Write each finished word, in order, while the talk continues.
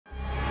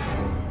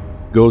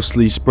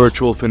Ghostly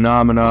spiritual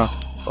phenomena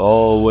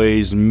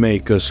always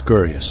make us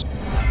curious.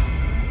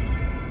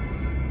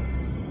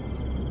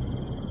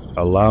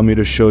 Allow me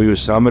to show you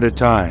some of the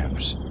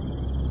times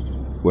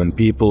when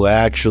people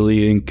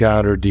actually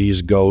encounter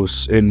these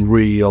ghosts in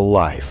real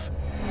life.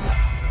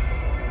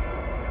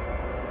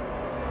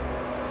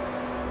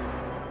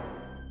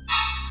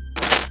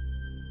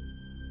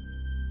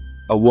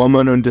 A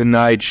woman on the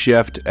night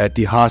shift at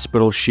the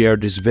hospital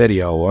shared this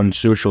video on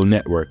social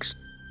networks,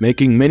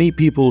 making many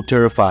people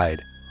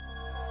terrified.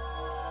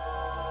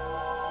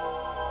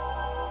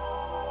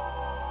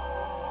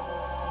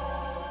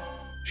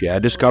 She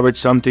had discovered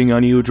something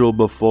unusual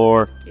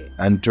before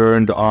and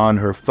turned on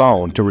her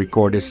phone to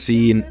record a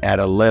scene at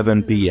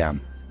 11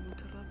 p.m.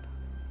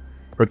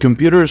 Her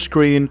computer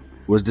screen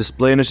was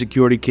displaying a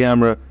security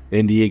camera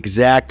in the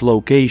exact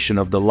location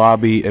of the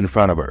lobby in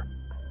front of her.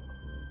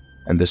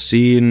 And the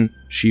scene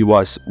she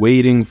was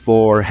waiting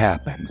for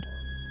happened.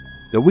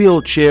 The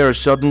wheelchair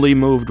suddenly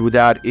moved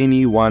without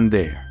anyone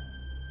there.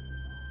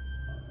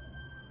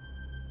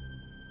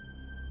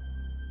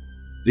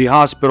 The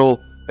hospital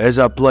is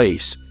a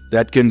place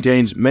that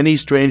contains many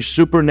strange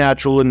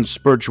supernatural and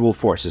spiritual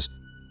forces.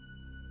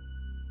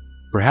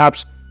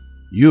 Perhaps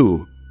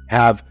you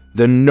have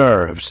the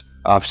nerves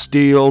of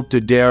steel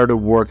to dare to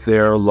work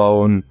there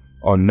alone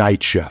on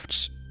night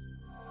shifts.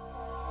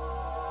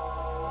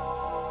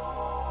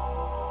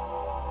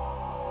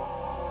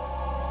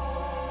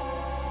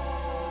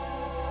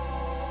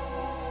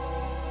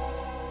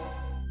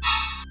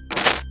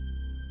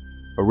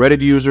 A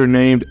Reddit user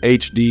named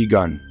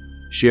hdgun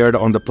shared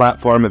on the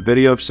platform a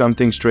video of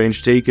something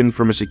strange taken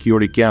from a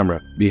security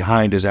camera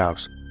behind his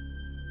house.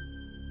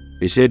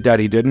 He said that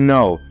he didn't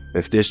know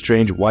if this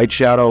strange white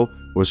shadow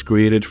was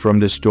created from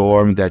the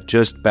storm that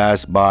just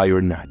passed by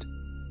or not.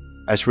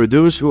 As for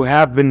those who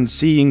have been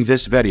seeing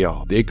this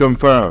video, they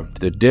confirmed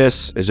that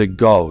this is a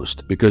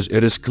ghost because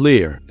it is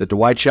clear that the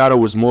white shadow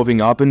was moving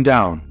up and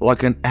down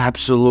like an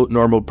absolute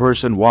normal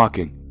person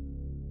walking.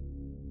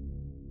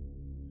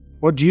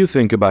 What do you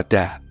think about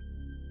that?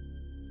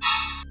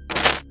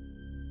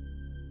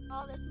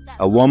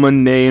 A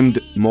woman named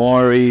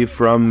Maury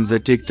from the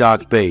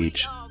TikTok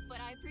page,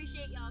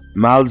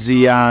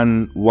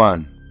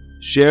 Malzian1,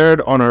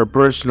 shared on her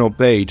personal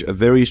page a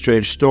very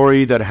strange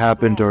story that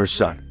happened to her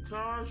son.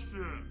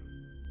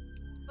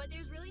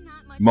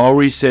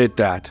 Maury said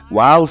that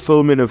while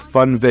filming a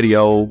fun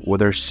video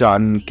with her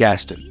son,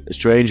 Gaston, a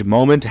strange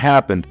moment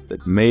happened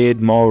that made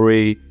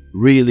Maury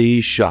really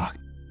shocked.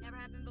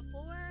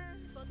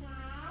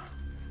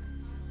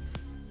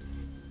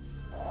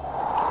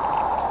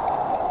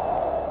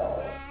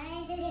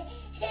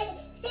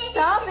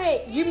 Stop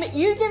it!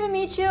 You're giving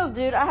me chills,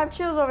 dude. I have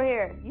chills over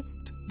here.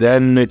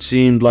 Then it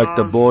seemed like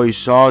the boy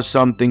saw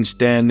something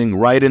standing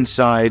right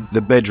inside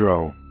the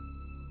bedroom.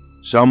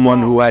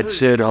 Someone who had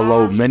said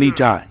hello many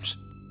times.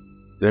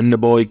 Then the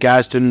boy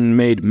Gaston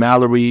made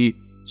Mallory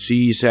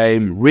see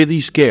him really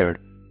scared.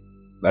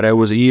 But it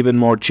was even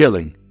more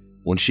chilling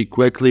when she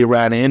quickly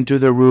ran into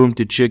the room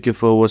to check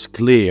if it was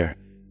clear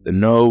that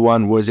no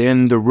one was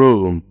in the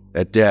room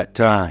at that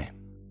time.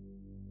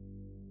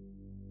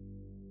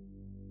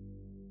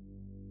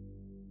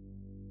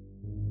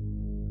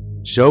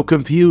 So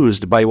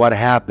confused by what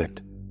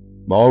happened,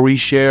 Maury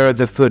shared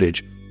the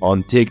footage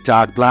on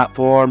TikTok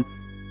platform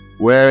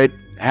where it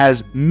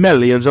has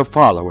millions of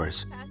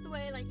followers. Passed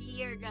away like a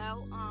year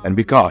ago. And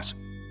because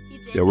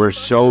there were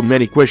so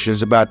many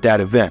questions about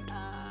that event,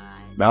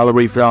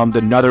 Mallory filmed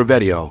another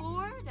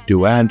video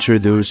to answer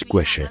those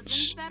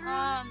questions.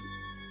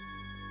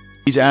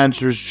 These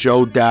answers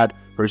showed that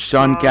her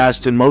son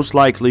Gaston most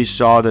likely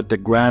saw that the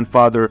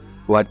grandfather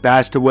who had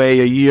passed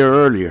away a year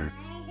earlier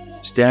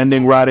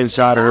standing right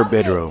inside her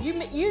bedroom.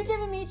 You're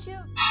giving me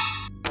chills.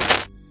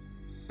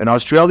 An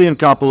Australian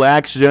couple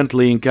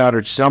accidentally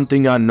encountered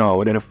something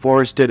unknown in a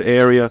forested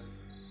area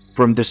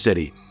from the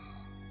city.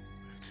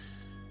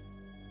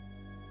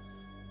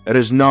 It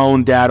is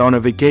known that on a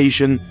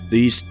vacation,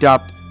 they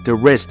stopped to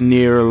rest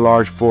near a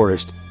large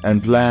forest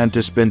and planned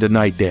to spend the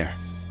night there.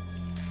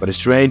 But a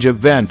strange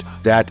event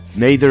that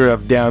neither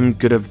of them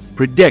could have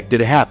predicted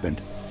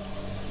happened.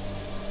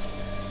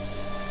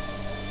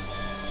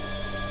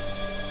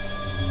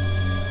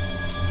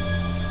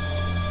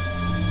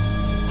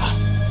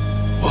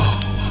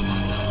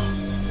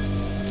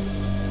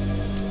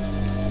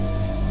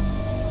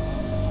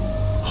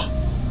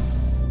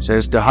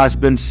 Since the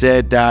husband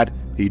said that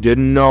he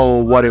didn't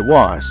know what it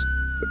was,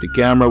 but the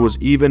camera was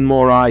even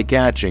more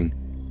eye-catching.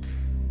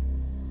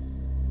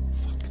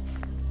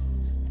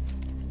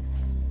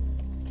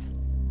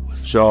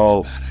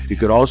 So, you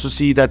could also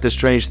see that the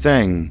strange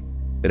thing,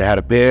 it had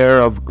a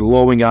pair of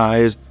glowing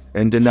eyes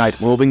in the night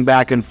moving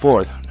back and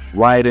forth,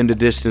 right in the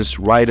distance,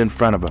 right in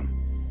front of him.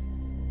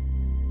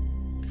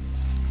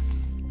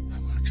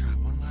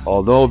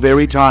 Although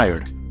very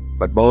tired,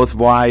 but both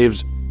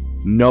wives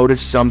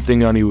noticed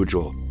something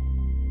unusual.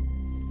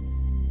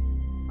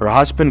 Her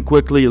husband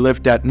quickly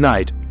left that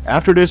night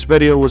after this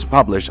video was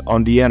published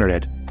on the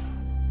internet.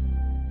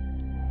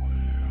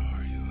 Where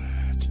are you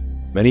at?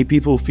 Many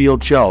people feel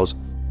chills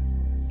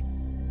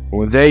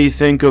When they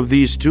think of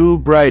these two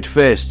bright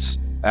fists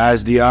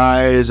as the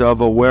eyes of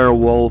a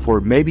werewolf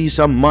or maybe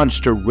some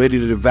monster ready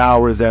to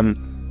devour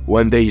them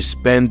when they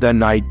spend the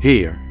night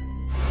here.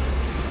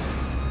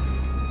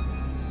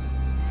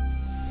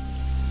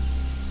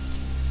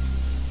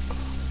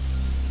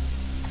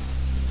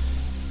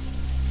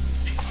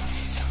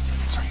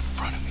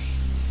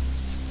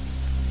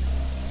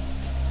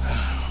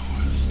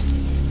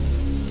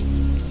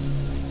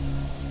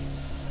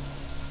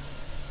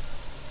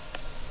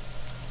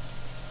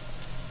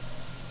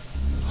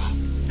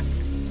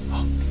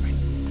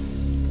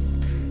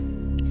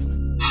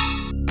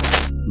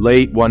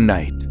 Late one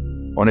night,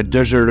 on a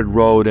deserted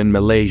road in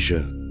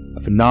Malaysia,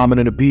 a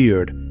phenomenon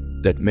appeared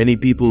that many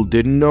people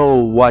didn't know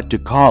what to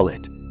call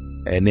it,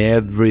 and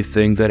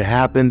everything that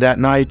happened that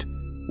night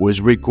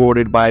was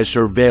recorded by a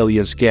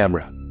surveillance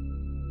camera.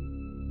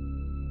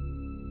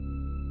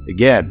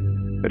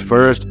 Again, at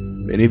first,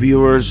 many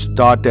viewers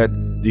thought that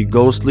the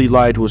ghostly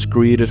light was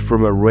created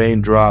from a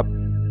raindrop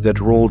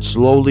that rolled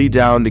slowly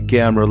down the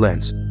camera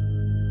lens.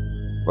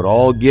 But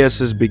all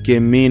guesses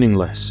became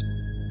meaningless,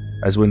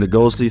 as when the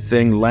ghostly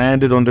thing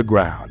landed on the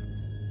ground.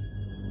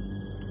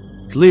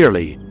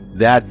 Clearly,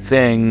 that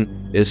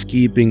thing is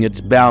keeping its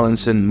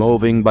balance and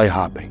moving by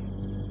hopping.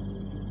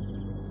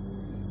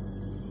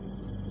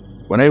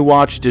 When I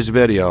watched this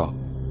video,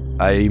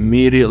 I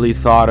immediately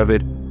thought of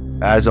it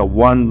as a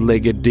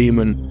one-legged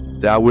demon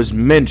that was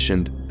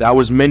mentioned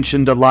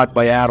a lot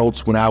by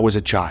adults when I was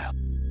a child.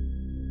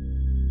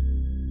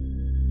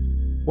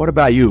 What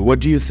about you?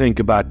 What do you think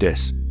about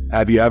this?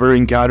 Have you ever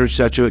encountered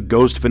such a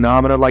ghost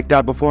phenomena like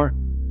that before?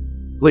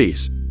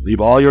 Please, leave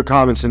all your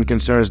comments and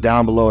concerns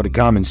down below in the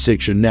comments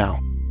section now.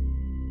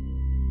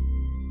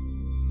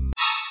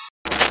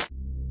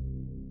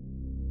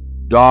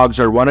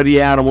 Dogs are one of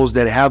the animals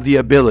that have the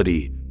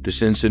ability to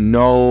sense and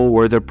know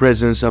where the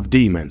presence of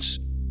demons,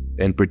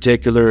 in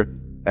particular,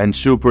 and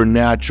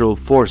supernatural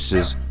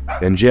forces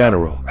in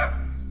general,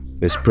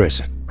 is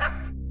present.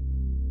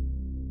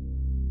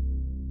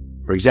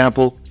 For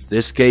example,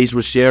 this case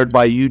was shared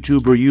by a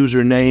YouTuber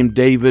user named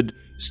David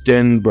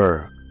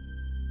Stenberg.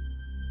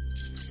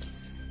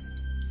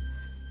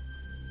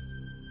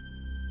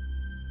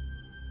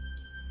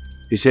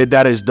 He said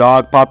that his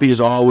dog Puppy is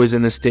always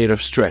in a state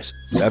of stress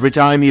every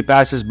time he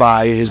passes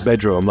by his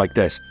bedroom like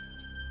this.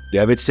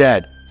 David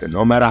said that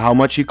no matter how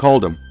much he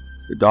called him,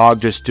 the dog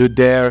just stood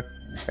there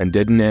and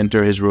didn't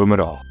enter his room at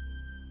all.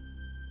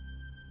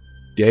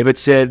 David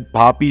said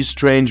Poppy's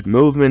strange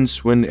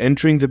movements when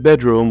entering the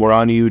bedroom were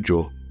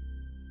unusual.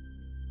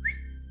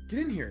 Get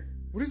in here.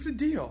 What is the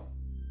deal?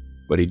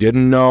 But he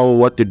didn't know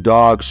what the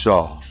dog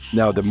saw.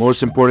 Now, the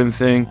most important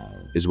thing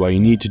is what you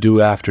need to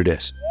do after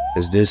this,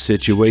 as this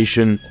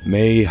situation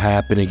may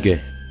happen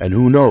again. And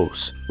who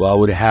knows what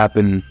would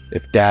happen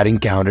if that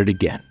encountered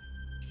again.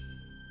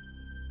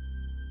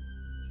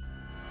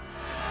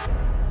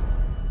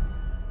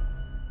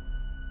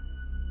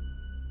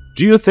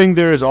 Do you think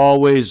there is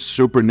always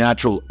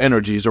supernatural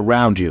energies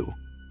around you?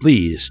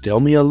 Please tell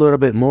me a little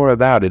bit more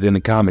about it in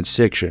the comments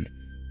section.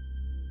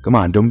 Come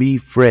on, don't be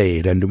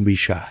afraid and don't be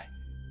shy.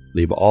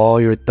 Leave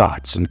all your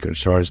thoughts and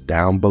concerns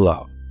down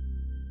below.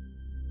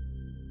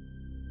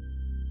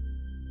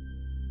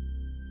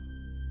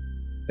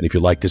 And if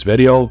you like this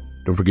video,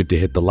 don't forget to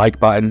hit the like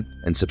button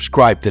and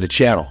subscribe to the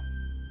channel.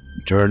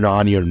 And turn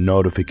on your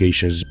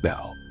notifications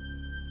bell.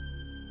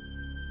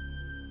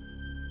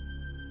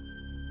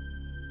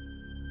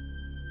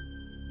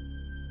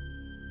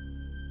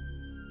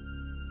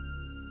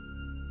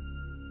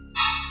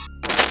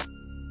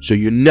 So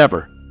you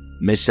never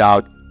miss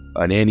out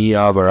on any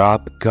of our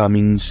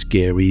upcoming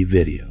scary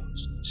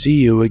videos. See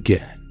you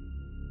again.